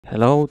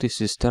Hello,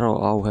 this is Tero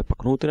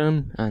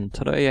Au-heppa and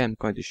today I'm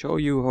going to show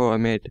you how I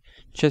made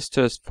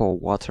gestures for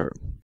water.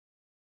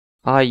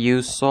 I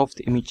use Soft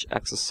Image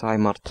Access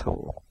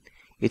tool.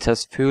 It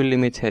has few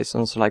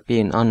limitations like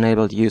being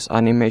unable to use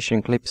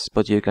animation clips,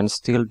 but you can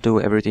still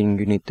do everything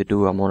you need to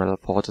do a model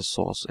for the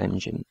source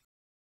engine.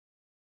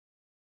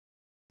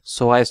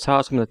 So I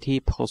start from the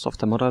T-pose of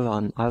the model.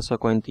 I'm also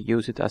going to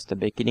use it as the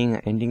beginning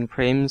and ending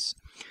frames,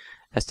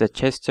 as the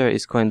gesture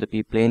is going to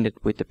be blended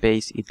with the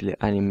base idle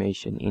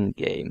animation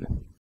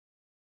in-game.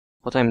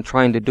 What I'm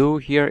trying to do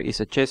here is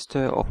a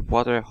gesture of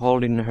water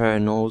holding her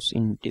nose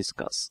in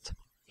disgust.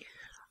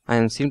 I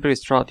am simply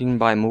starting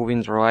by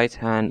moving the right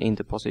hand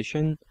into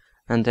position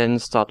and then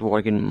start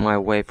working my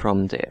way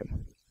from there.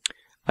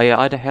 I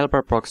add a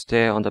helper box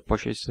there on the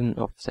position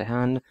of the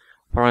hand,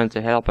 point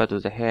the helper to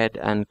the head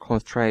and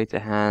constrain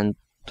the hand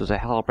to the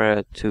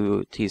helper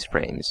to these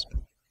frames.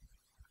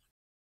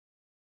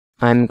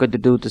 I'm going to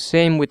do the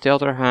same with the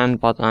other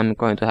hand, but I'm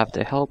going to have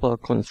the helper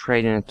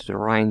constraining it to the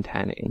right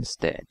hand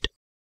instead.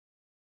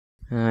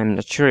 I'm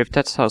not sure if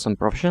that's how some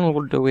professional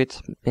would do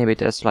it. Maybe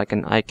there's like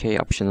an IK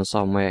option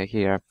somewhere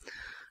here,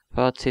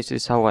 but this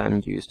is how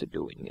I'm used to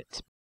doing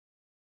it.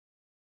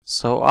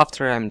 So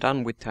after I'm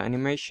done with the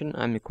animation,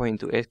 I'm going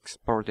to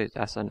export it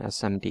as an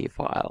SMD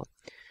file.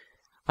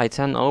 I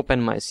then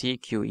open my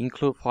CQ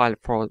include file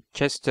for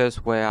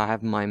gestures where I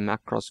have my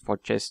macros for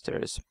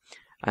gestures,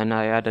 and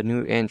I add a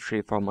new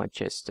entry for my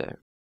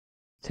gesture.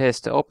 There's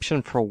the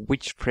option for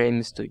which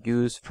frames to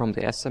use from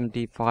the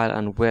SMD file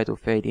and where to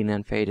fade in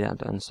and fade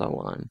out and so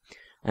on,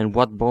 and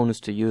what bonus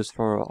to use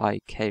for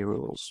IK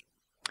rules.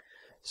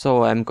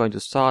 So I'm going to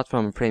start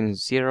from frame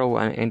 0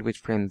 and end with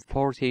frame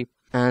 40,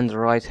 and the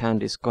right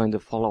hand is going to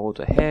follow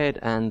the head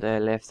and the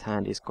left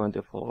hand is going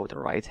to follow the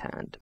right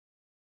hand.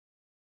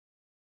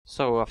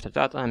 So after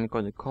that I'm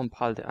going to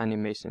compile the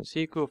animation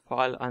CQ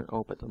file and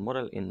open the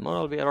model in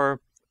Model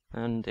Viewer,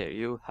 and there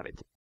you have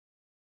it.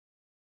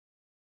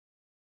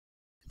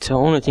 The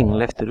only thing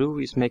left to do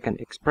is make an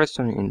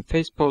expression in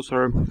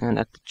FacePoser and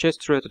add the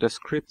gesture to the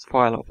script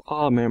file of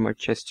all memory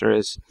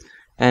gestures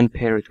and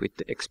pair it with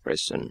the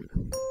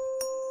expression.